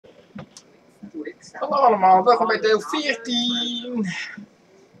Hallo allemaal, welkom bij deel 14.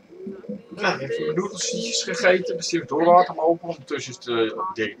 Nou, ik heb mijn noedeltjes gegeten, dus die heb ik door laten lopen. Ondertussen is de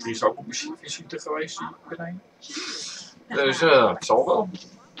directrice ook op visite geweest, zie ik beneden. Dus het zal wel.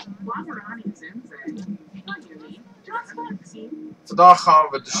 Vandaag gaan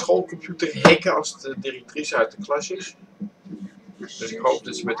we de schoolcomputer hacken als de directrice uit de klas is. Dus ik hoop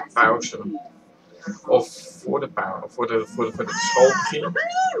dat ze met de pauze, of voor de pauze, voor de school begint,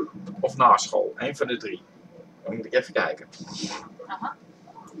 of na school. Eén van de drie. Dan moet ik even kijken.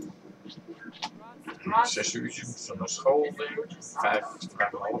 6 uurtjes moet ze naar school, denk ik. 5,5,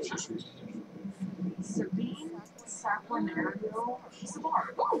 6 uurtjes.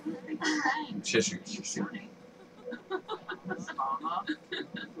 Zes uurtjes.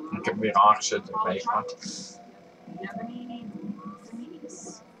 Ik heb hem weer aangezet en meegemaakt.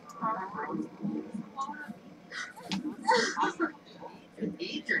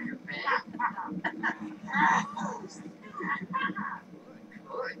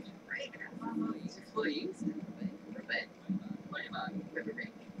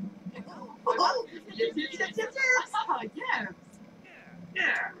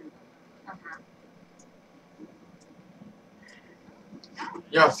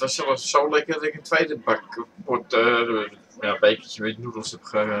 Ja, het was zelfs zo lekker dat ik een tweede bakpot, bekertje met noedels heb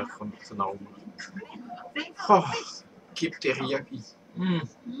genomen. Oh, kip teriyaki. Een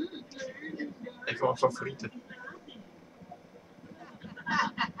van mijn favorieten.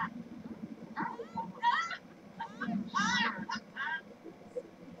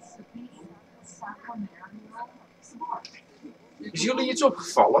 Is jullie iets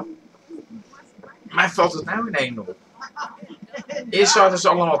opgevallen? Mij valt het nou in één op. Eerst zaten ze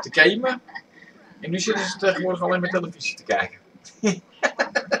allemaal te gamen. En nu zitten ze tegenwoordig alleen maar televisie te kijken. Ik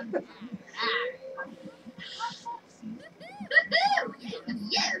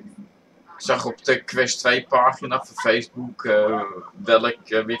zag op de Quest 2 pagina van Facebook welk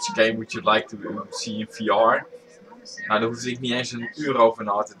which game would you like to see in VR. Nou, daar hoefde ik niet eens een uur over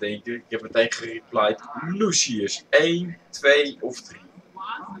na te denken. Ik heb meteen gereplied. Lucius, 1, 2 of 3.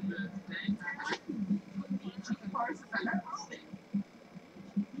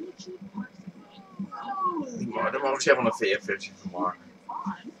 Daar mogen ze wel een VR-versie van maken.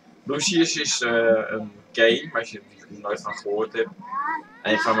 Lucius is een game, als je er nooit van gehoord hebt.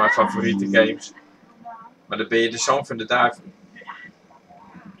 Een van mijn favoriete games. Maar dan ben je de zoon van de duivel.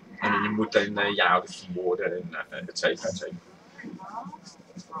 En je moet een ouders vermoorden en et cetera, et cetera.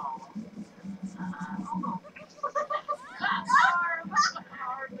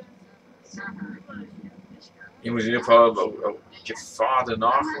 Je moet in ieder geval je vader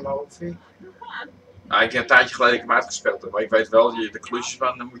nageloven. Nou, ik heb een tijdje geleden hem uitgespeeld, maar ik weet wel, de klusjes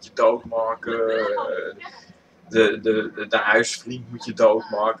van dan moet je doodmaken. De huisvriend moet je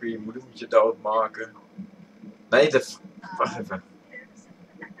doodmaken, je moeder moet je doodmaken. Nee, wacht even.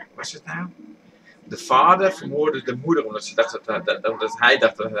 Wat is het nou? De vader vermoordde de moeder omdat hij dacht dat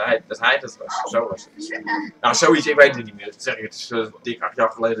hij dat was. Zo was het. Nou, zoiets, ik weet het niet meer. Dat zeg ik, het is dik 8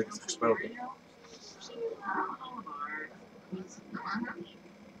 jaar geleden dat ik het gespeeld heb.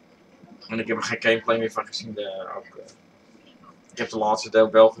 En ik heb er geen gameplay meer van gezien. Ik heb de laatste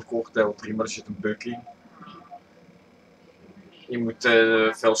deel wel gekocht, deel 3, maar er zit een bug in. Je moet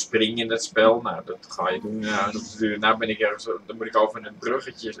veel springen in dat spel. Nou, dat ga je doen. Nou ben ik ergens, dan moet ik over een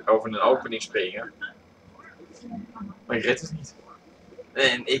bruggetje, over een opening springen. Maar ik red het niet.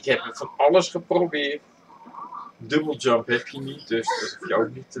 En ik heb van alles geprobeerd. Double jump heb je niet, dus dat hoef je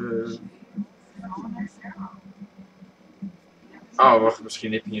ook niet. Oh, wacht,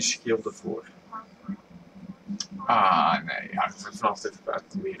 misschien heb je een skill ervoor. Ah, nee, ja, dat moet vanaf even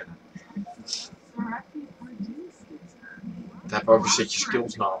uitproberen. Daar heb je ook een setje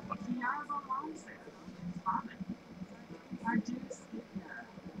skills namelijk.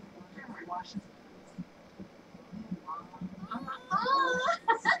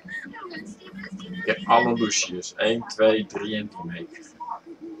 Ik heb alle Lucius. 1, 2, 3 en D-Make.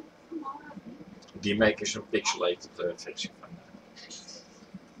 D-Make is een pixelated versie van.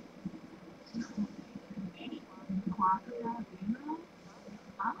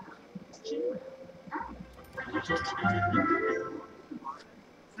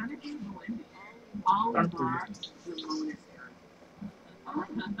 Dank u.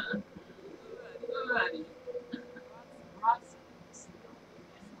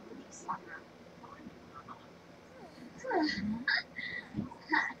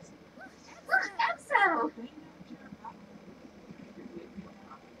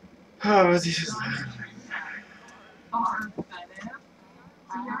 Ah, wat is het eigenlijk?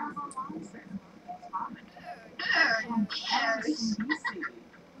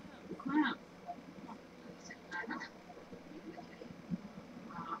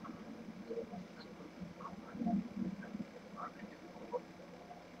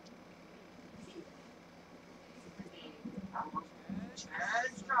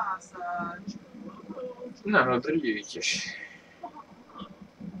 Nou, nog 3 uurtjes.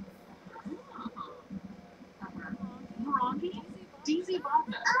 Oh,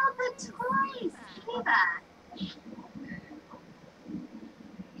 the toys! Eva!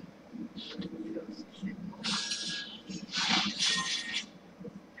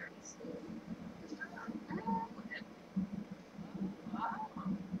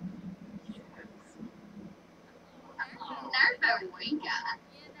 Narva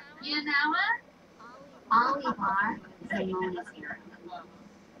You know it? Ollie maar, Simone's hero.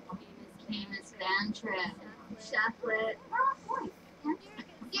 Famous band trip. Chocolate.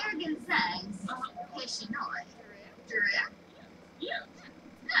 Jurgen says, Hishinoi. Drip.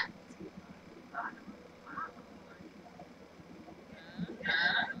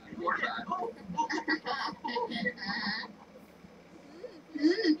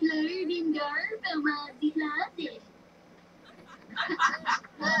 Learning Narva was the last.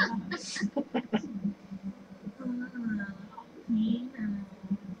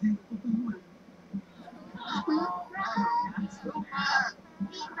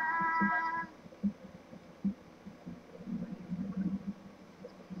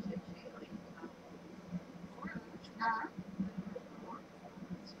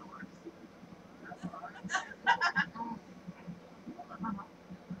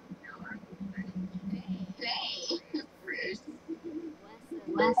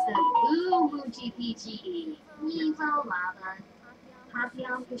 Wessa Boo Boo GPG. Evo Lava.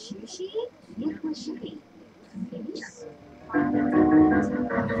 Papillon Kashushi? Yukmashushi.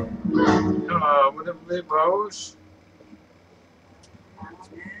 Ja, maar dan ben ik boos.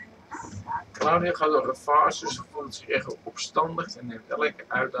 Claudia gaat door de fases, ze voelt zich echt opstandig en neemt elke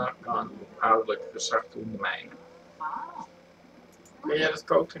uitdaging aan om ouderlijk gezag te ondermijnen. Kun jij dat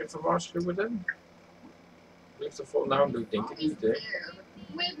koken even waarschuwen dan? Ligt er vol nou, dat denk ik niet, hè?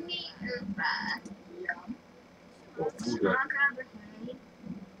 Opvoeden.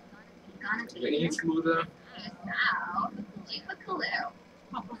 Beïnvloeden.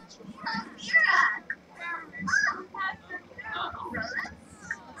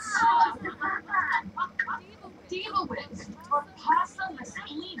 Deal with or pasta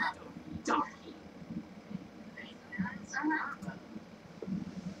masculino. Donkey.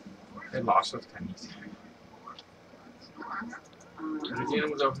 Helaas, dat kan niet. Regina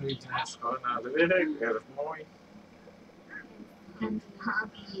moet ook niet gewoon naar de werk, erg mooi. And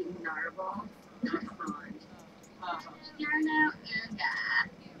hobby narwhal. Yarno and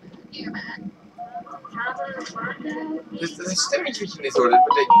Dus dat stemmetje wat je net hoorde, dat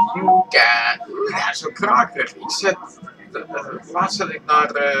betekent oeka, zo krakerig. Ik zet, laatst zat ik naar,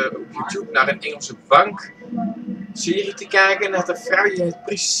 op YouTube naar een Engelse bank serie te kijken en had een vrouw die heeft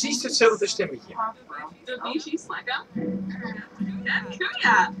precies hetzelfde stemmetje.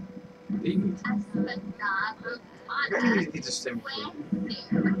 Die niet. Ik weet niet dit een stemmetje.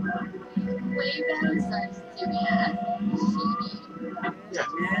 Ja,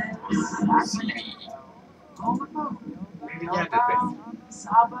 Siri. Wie jij dat bent.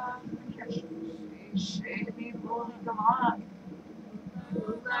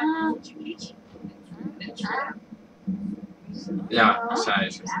 Ja, zei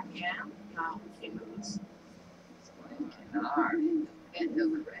ze.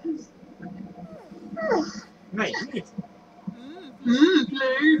 Nee, niet.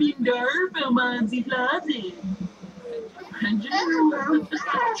 Learning Narva was the last.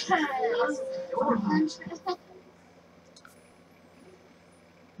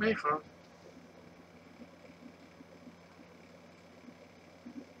 Meegaan.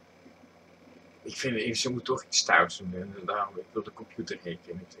 Ik vind, ze moet toch iets stouts doen. En daarom, ik wil de computer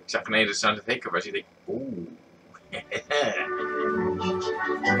hacken. Ik zag nee, dat ze aan het hacken was. Ik denk, oeh.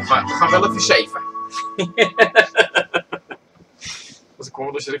 Maar we gaan wel even zeven. Want ik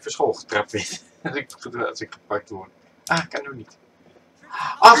hoorde dat ik van school getrapt werd. Als ik gepakt word. Ah, kan nu niet.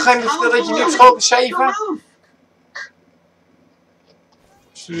 Ah, ga je me vertellen dat je nu op school bent 7?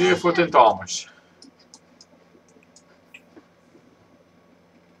 Studeer voor tentamens.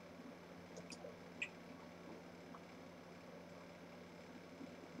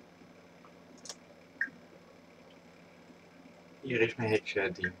 Hier is mijn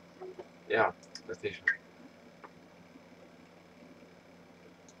heksen-ding. Ja, dat is het.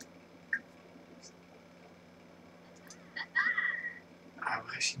 Ah,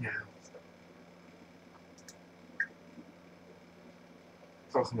 waar is hij nou?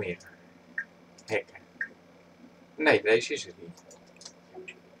 Programmeren. Hacken. Nee, deze is het niet.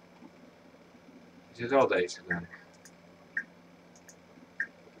 Is het wel deze dan?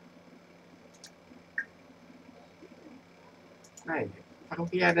 Nee, Waarom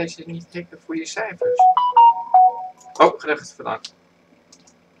kun jij deze niet klikken voor je cijfers? Oh, gelukkig vandaan.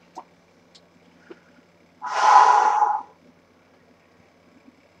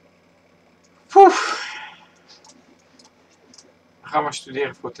 Poef. Dan gaan we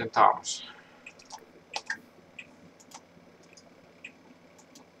studeren voor tentamens.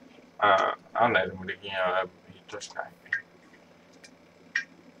 Oh nee, dan moet ik hier tussen kijken.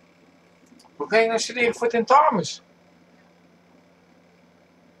 Hoe kan je nou studeren voor tentamens?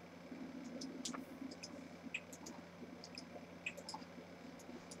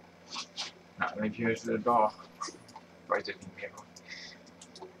 Nou, dan heb je dus de dag. Ik weet het niet meer.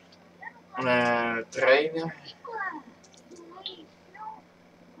 Trainen.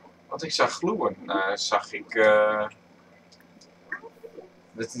 Want ik zag gloeien. Zag ik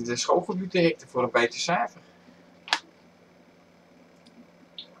dat hij de schoolcomputer hikte voor een beter cijfer.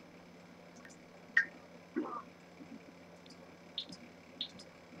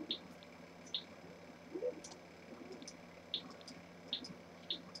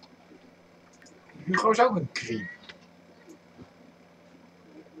 Hugo is ook een kriep.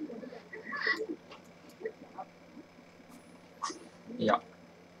 Ja.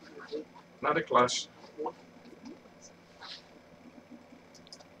 Naar de klas.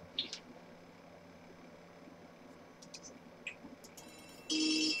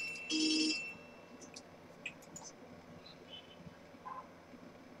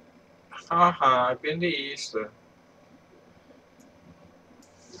 Haha, ik ben de eerste.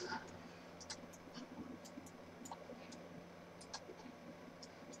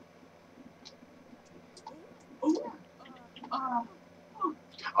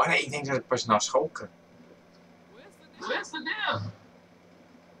 Oh nee, ik denk dat ik pas na school kan. Where's the deel?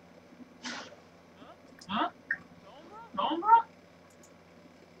 Huh? Nombra?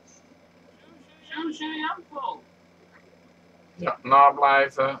 Shoo, Ja,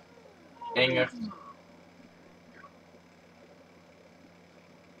 nablijven. Enger.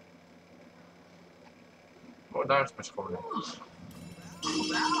 Oh, daar is mijn school.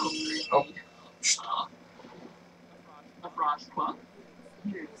 Oh.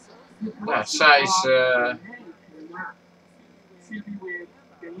 Ja, zij is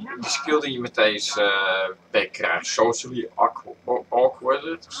die skill die je met deze pack krijgt. Socially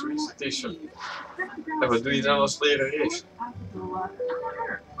awkward, of zoiets. Het is zo. En wat doe je dan als lerares?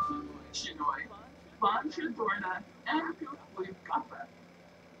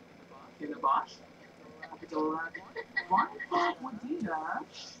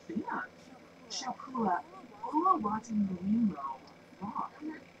 Shakula, all watching the rainbow.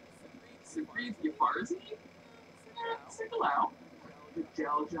 Secret Yafarzi? Single out. The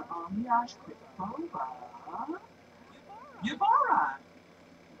Delja Amiash Quickbova. Yavara!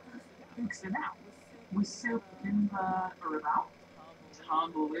 Fix it out. We soup in the about.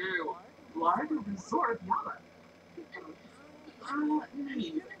 Tombaloo. Larger resort Yama.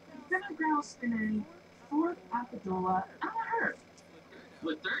 Nee. Vineground spinning. Fourth Apadola. And a her.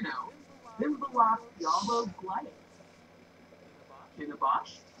 Laterno. Bimbalaf Yalo Glide.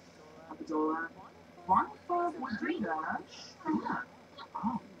 Kinabosh. Apadola. Barnfa Wadrina.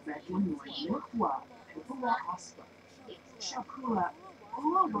 Oh, Becky Liqua. Pipala Oscar. Shakula.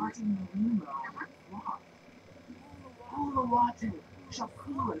 Olawati Marino. Olawati.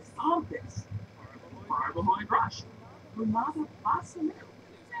 Shakula Pompous. Barbahoy Brush. Renata Bassinu.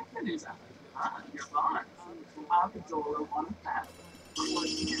 Menusa. Your bond. Apadola One Fat.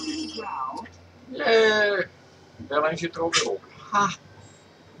 Yay! Wel eens zit er ook weer op. Ha!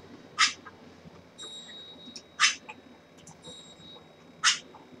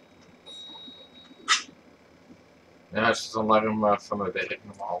 Ja, is het alarm van mijn werk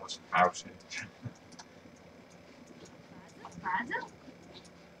normaal als ik pauze zit.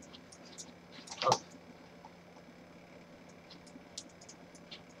 Oh.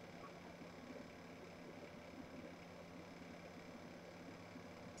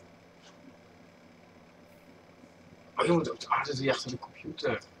 Oh, je moet ook dat doe je achter de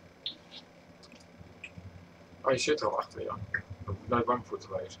computer. Oh, je zit er al achter, ja. Daar moet je nou bang voor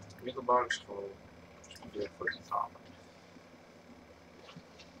te wezen. Middelbareschool. Studeer voor het tentamen.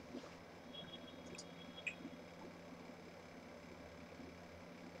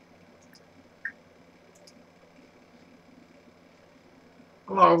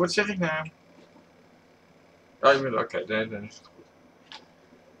 Hallo, wat zeg ik nou? Ja, je bent oké, dan is het goed.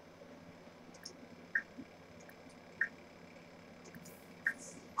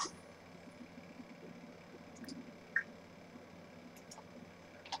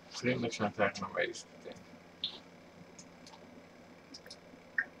 Vriendelijk zijn tegen mijn medestudenten.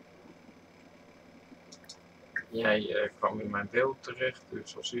 Jij kwam in mijn beeld terecht,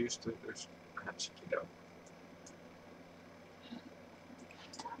 dus als eerste, dus hartstikke dood.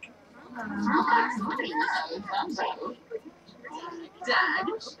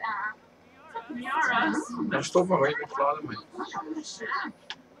 Nou, stop maar hoor, je bent klaar ermee.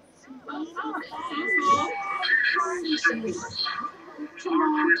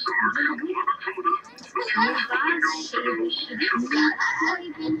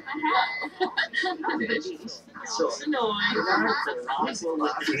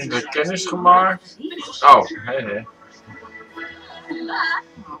 Vriendelijk kennis gemaakt. Oh, hé.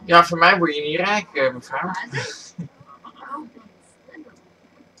 Ja, voor mij word je niet rijk, mevrouw.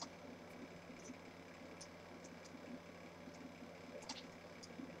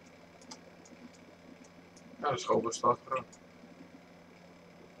 Nou, de schoolbus staat er.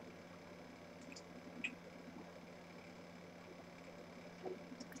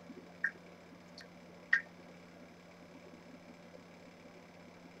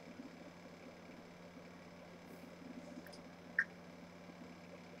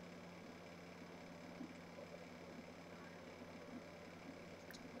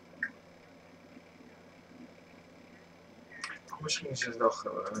 Misschien is het nog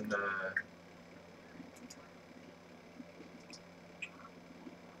een...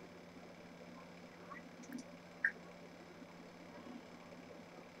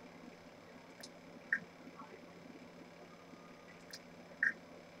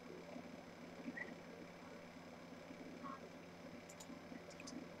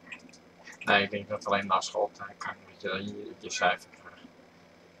 Nee, ik denk dat alleen na schooltijd kan dat je je cijfer krijgt.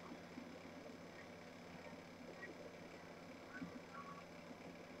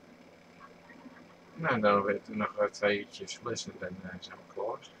 Nou, dan weten we nog 2 uurtjes les en dan zijn we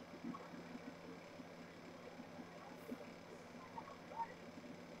klaar.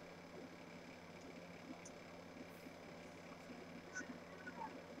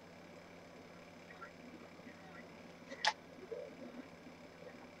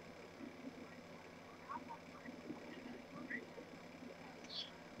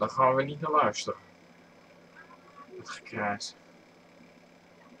 Dan gaan we niet naar luisteren. Het gekrijs.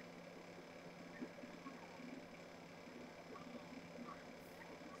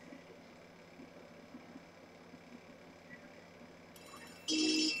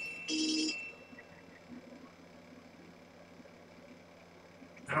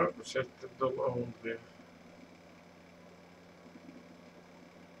 Oh, zet de domme hond weer.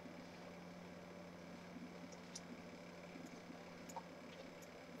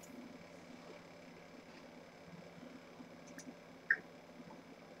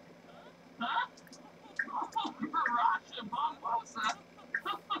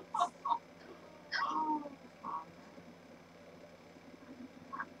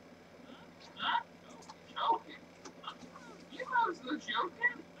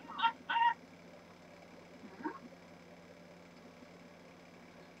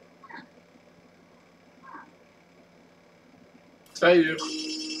 Twee uur.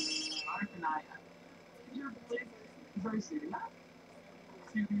 Very serious.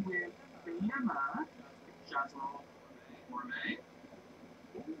 To be with weet, maar, gourmet.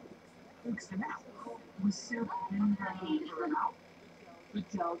 Leuk vandaag. We zullen veranderen.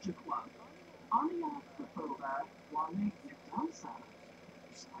 Vertel je kwam. Annia verkopen wanneer je dansen.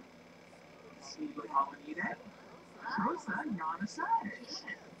 Zie je al een idee? Rosa, Jana cijfers.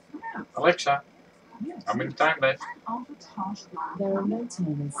 Alexa, how many time left? There are no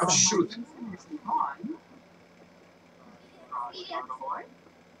timers. Oh shoot.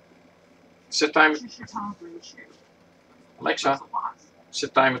 Set timer. Alexa,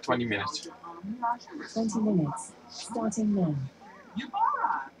 set timer 20 minutes. 20 minutes. Starting now.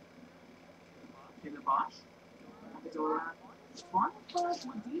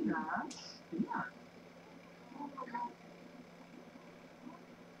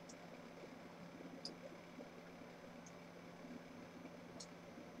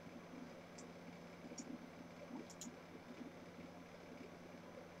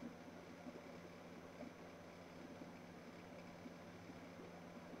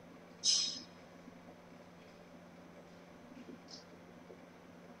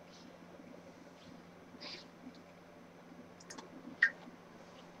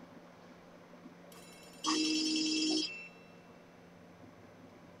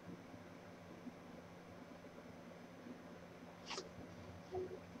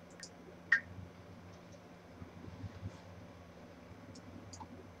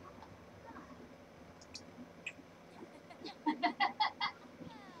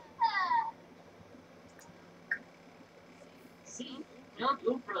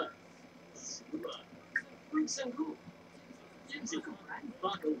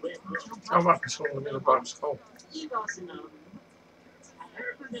 Oh, wacht, misschien de middelbare school.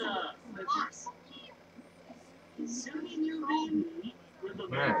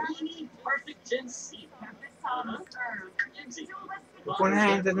 Nee. Hoe kon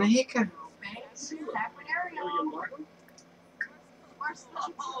hij dat hikken?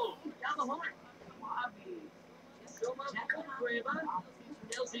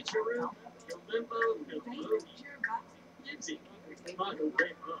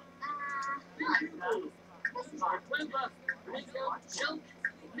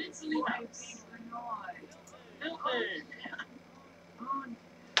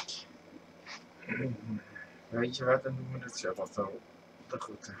 Weet je wat, dan doen we het zelf wel. De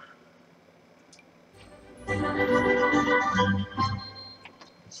groeten.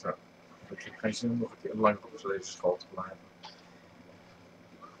 Zo. Ik heb geen zin om nog een keer langer op deze school te blijven.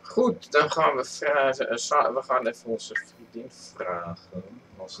 Goed, dan gaan we vragen. We gaan even onze vriendin vragen.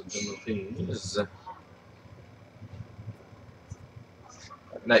 Als het er nog is.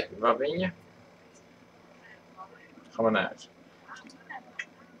 Nee, waar ben je? Gaan we naar huis.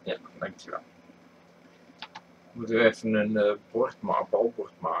 Ja, dankjewel. Moeten we even een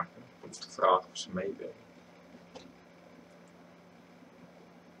balbord maken. Om te vragen of ze mee wil.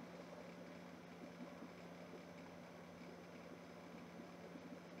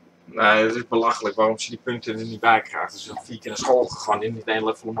 Nee, dat is belachelijk waarom ze die punten er niet bij krijgt. Ze is al 4 keer naar school gegaan en niet één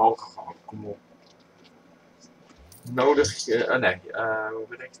level omhoog gegaan. Kom op. Nodig je. Hoe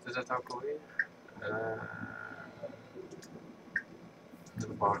werkte dat ook alweer?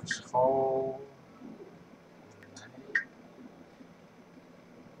 Middelbare school.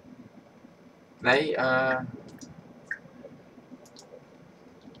 Nee, maar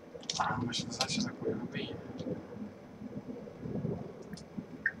wat was je ook weer? Waar ben je?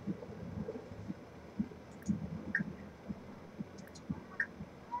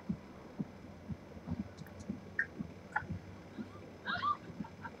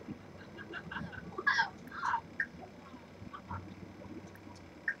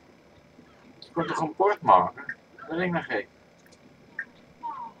 Je kunt toch een bord maken? Dat ben ik nog gek.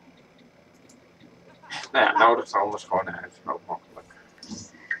 Nou ja, nodig het anders gewoon uit. Ook makkelijk.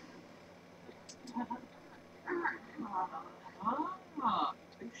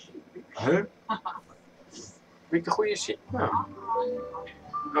 Huh? Wil ik de goede zien? Ja.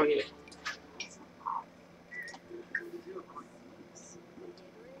 Oh, hier.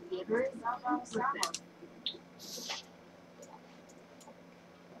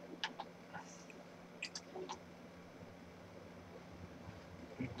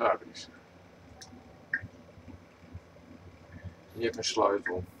 Daar is. Je hebt een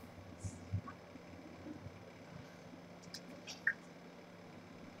sleutel.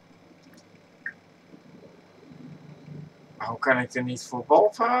 Hoe kan ik er niet voor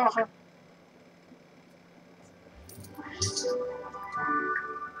bal vragen?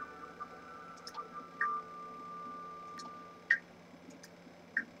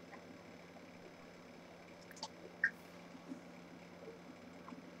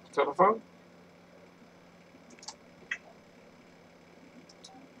 Telefoon?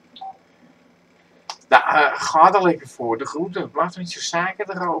 Nou, ga er lekker voor. De groeten. Maak niet zo zaken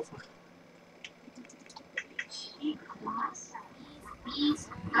erover.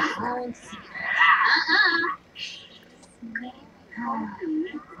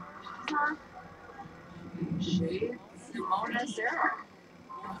 Simona Sarah.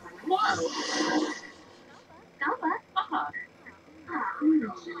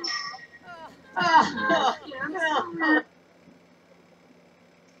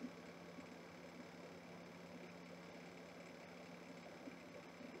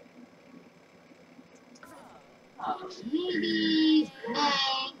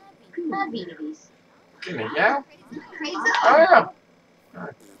 Ken ik jou? Oh ja.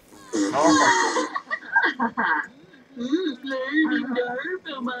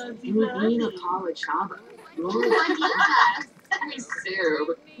 college haba.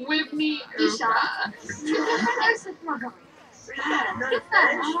 So, with me,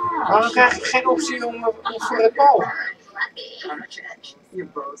 Waarom krijg ik geen optie om voor het bal? Je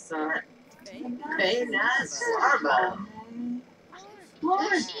bosa. Pena Sarba.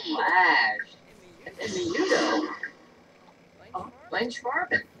 Flash. En de judo. Lane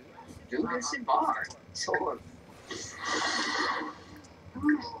Schwarben. Doe this in bar. Zo.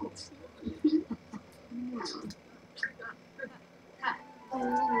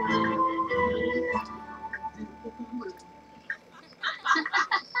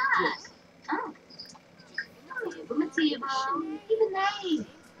 Even nee.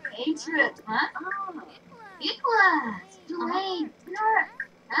 Eén trip, hè? Nicolas, doe mee.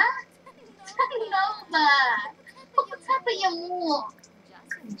 Wat heb je moe?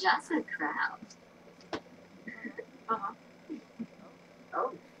 Just a crowd.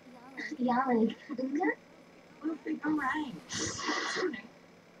 Oh, Jallig. alright.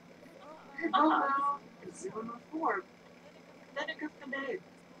 Hallo, 704. Ben ik even beneden.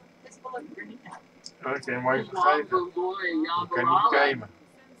 Is wel een keer niet uit. Oh, ik heb hem even vergeten. Je kan niet gamen.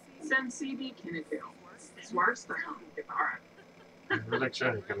 Sensibi Kinnikel. Zwaarste gitaar. Dat wil ik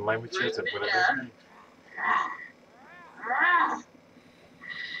zeggen, ik kan alleen maar chatten, maar dat is niet.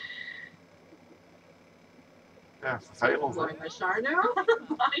 Ja, vervelend hè. Mooi Sharno.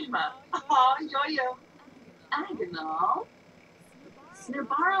 Baima. Oh, jojo. Agonal.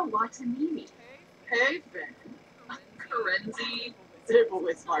 Snibara Watanini. Hey, Ben. Karenzi. Zibble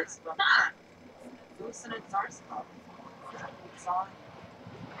with Marspa. Loosen it, Zarspa.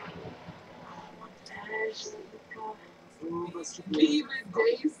 Steve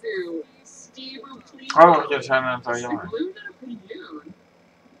Desu. Steve, please. Oh, jullie zijn aan het aanjagen.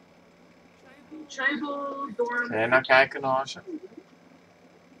 Tribal Dorm. Ga je nou kijken naar ze?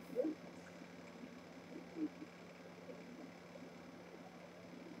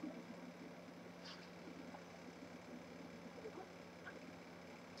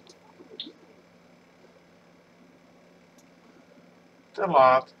 Te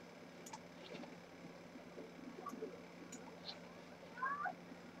laat.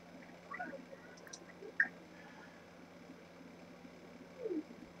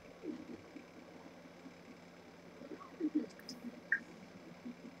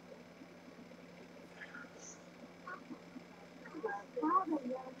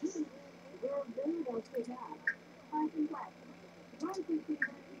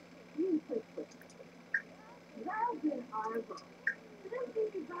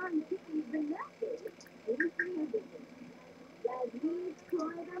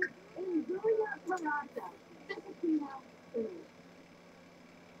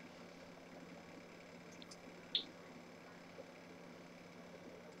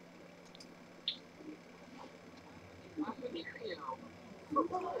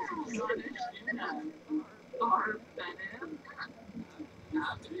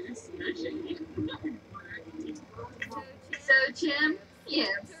 So, Jim,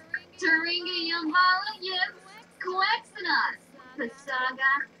 yes. Turinga Yambala, yes. Coexenos.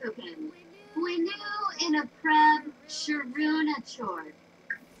 Pasaga cooking. We knew in a prem Sharuna chord.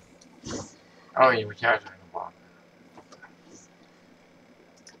 Oh, je moet juist zijn op.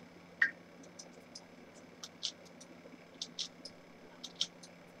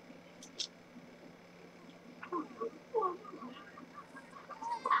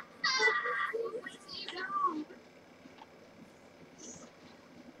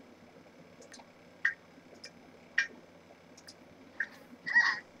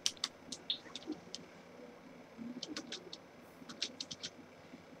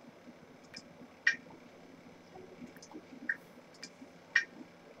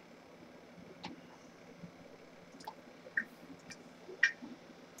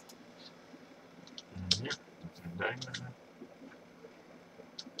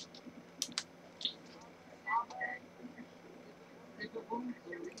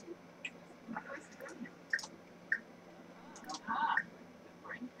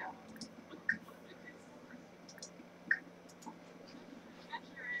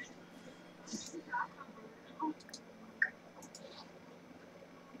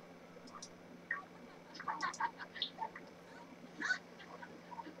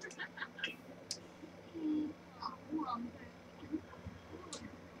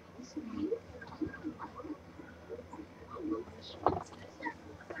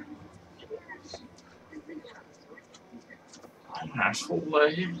 Ja, is vol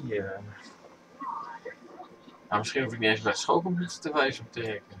hier. Nou, misschien hoef ik niet eens bij de schoolcomputer te wijzen om te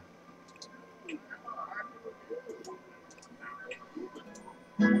hacken.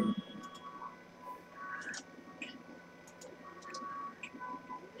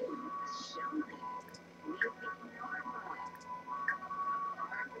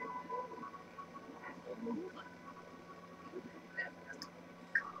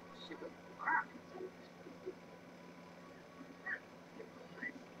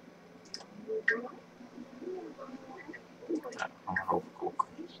 Ja, maar overkoken.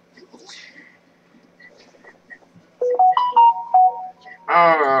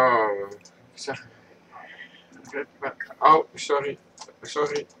 Oh, ik zeg. Oh, sorry.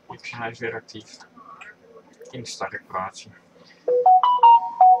 Sorry, hij is weer actief. Insta-reparatie.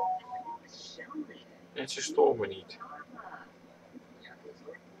 En ze storen niet.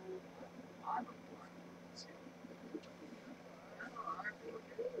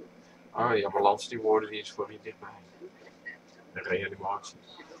 Oh ja, balans die woorden die is voor hier dichtbij. De reanimatie.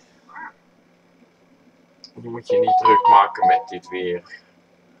 Je moet je niet druk maken met dit weer.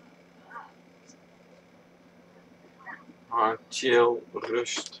 Maar chill,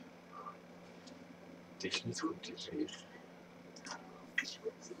 rust. Het is niet goed dit weer.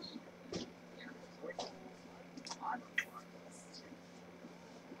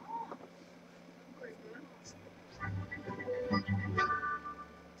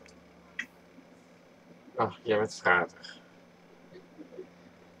 Ach, jij bent vratig.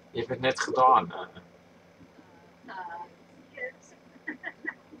 Je hebt het net gedaan.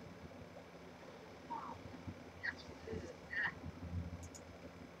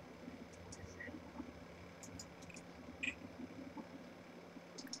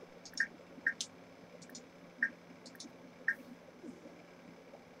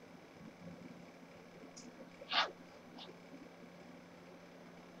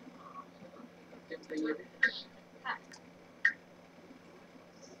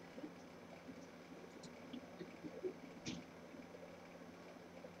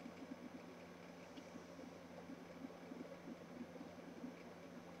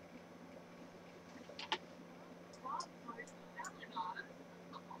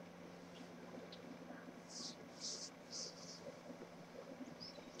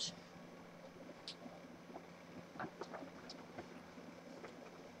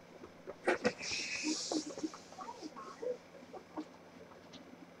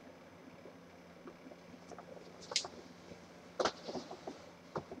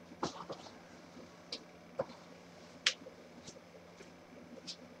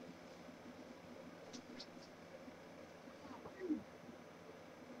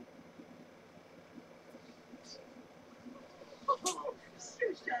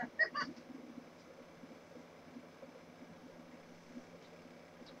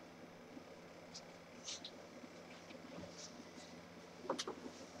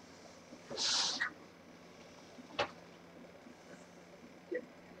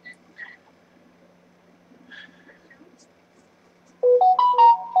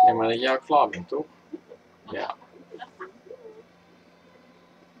 Ja, maar dat jij klaar bent, toch? Ja.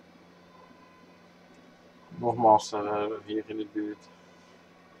 Nogmaals, hier in de buurt.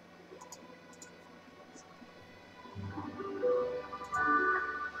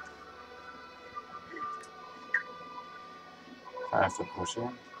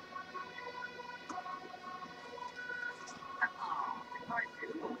 %.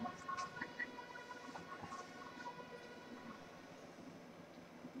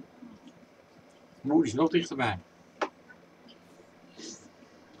 Moe is nog dichterbij.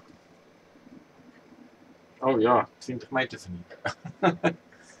 Oh ja, 20 meter vernieuwen.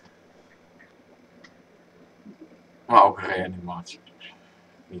 Maar ook een reanimatie, dus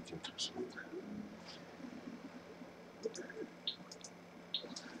niet interessant.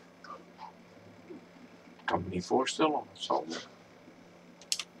 Ik kan me niet voorstellen, wat zal het?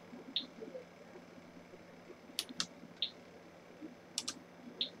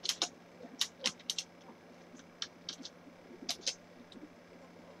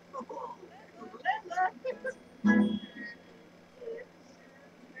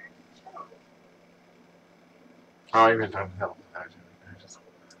 Oh, je bent aan het helpen.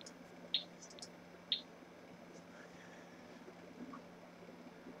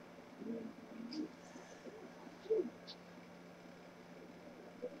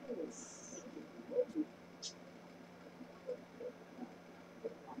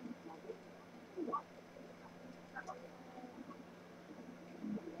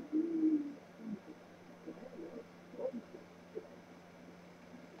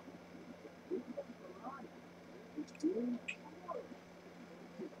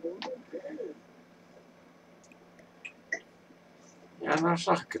 Ja, nou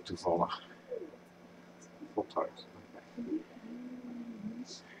zag ik het toevallig. Voltooid.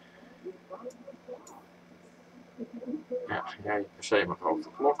 Ja, jij per se mag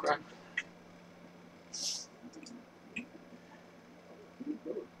overklokken.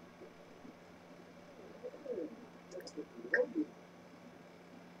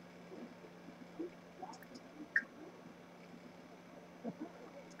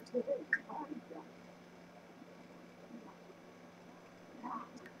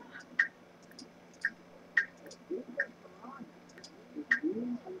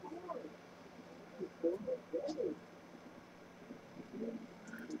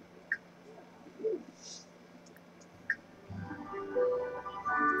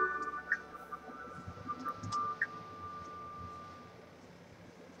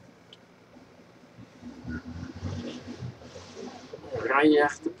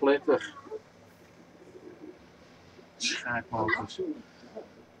 echt te pletter. Schaakmotors.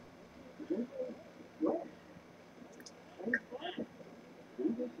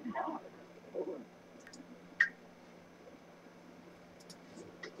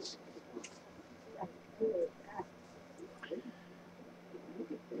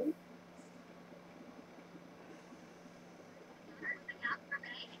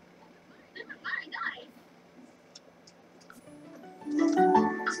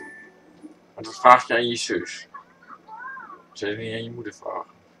 Maar dat vraag je aan je zus. Zou je niet aan je moeder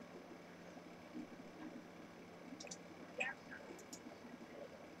vragen?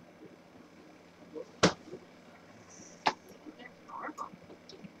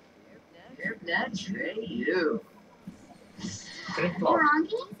 That's right, you. Krinkklap.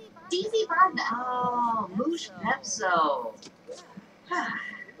 Morangi? DZ Baba. Oh, Moosh Pepso.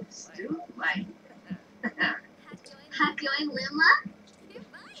 Stu, like. Hakyoin Limla?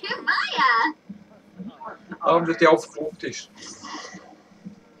 Kibaya. Oh, omdat die overklopt is.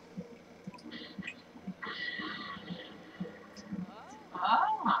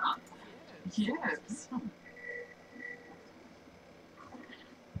 Ah, yes.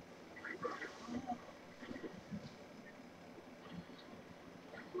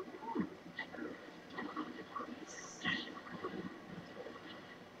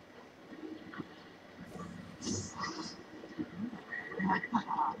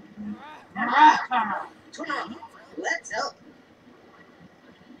 Let's help.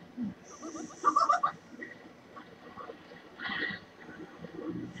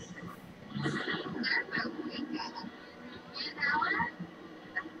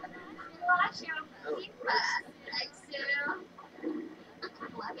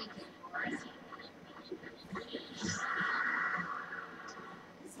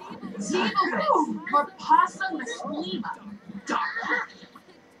 Rapasa Maslima.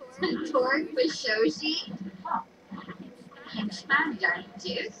 Torg Bishoshi. Hitchman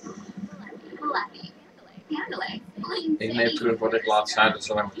Juice. Fluffy. Handling. Ik neem terug wat ik laat zijn, dat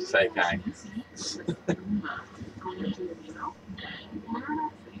ze lang op tv kijken.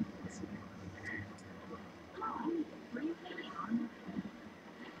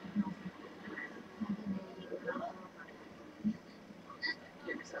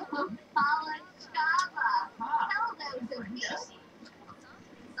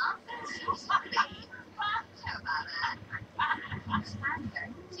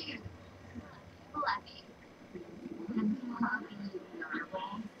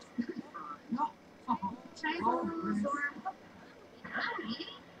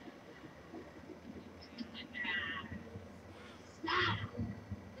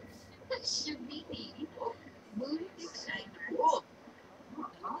 Shabini.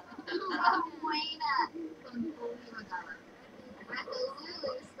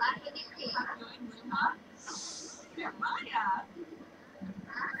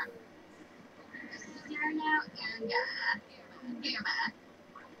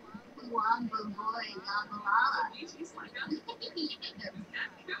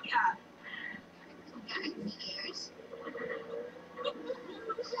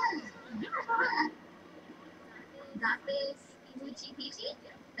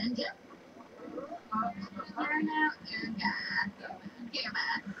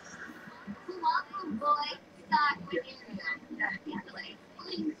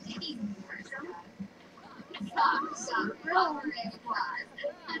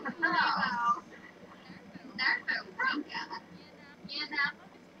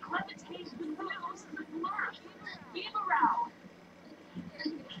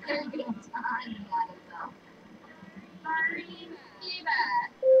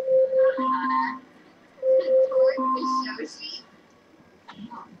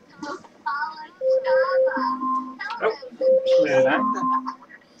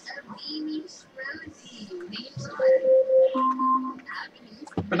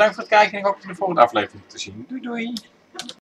 Bedankt voor het kijken en ik hoop je de volgende aflevering te zien. Doei doei!